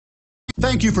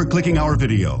Thank you for clicking our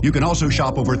video. You can also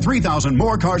shop over 3,000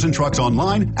 more cars and trucks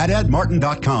online at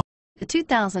edmartin.com. The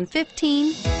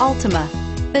 2015 Altima.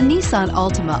 The Nissan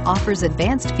Altima offers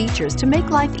advanced features to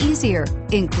make life easier,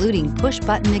 including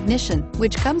push-button ignition,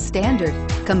 which comes standard.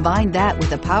 Combine that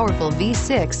with a powerful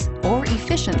V6 or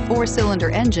efficient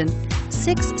 4-cylinder engine,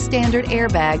 6 standard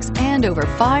airbags, and over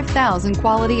 5,000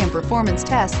 quality and performance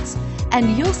tests,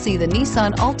 and you'll see the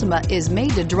Nissan Altima is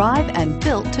made to drive and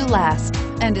built to last,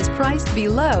 and is priced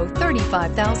below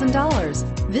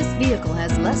 $35,000. This vehicle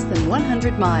has less than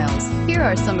 100 miles. Here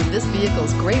are some of this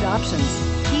vehicle's great options: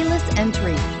 keyless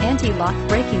entry, anti-lock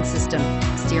braking system,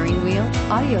 steering wheel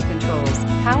audio controls,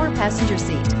 power passenger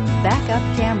seat, backup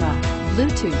camera,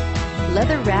 Bluetooth,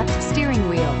 leather-wrapped steering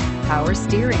wheel, power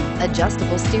steering,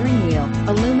 adjustable steering wheel,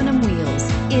 aluminum wheels.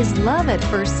 Is love at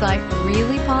first sight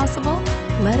really possible?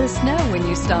 Let us know when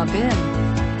you stop in.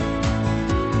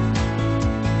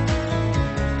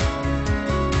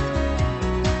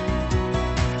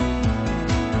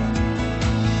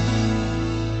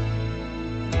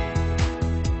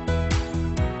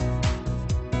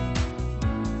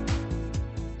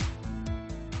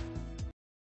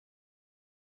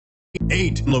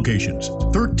 Eight locations,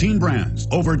 13 brands,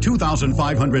 over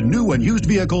 2,500 new and used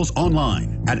vehicles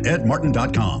online at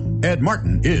edmartin.com. Ed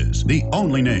Martin is the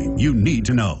only name you need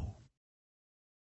to know.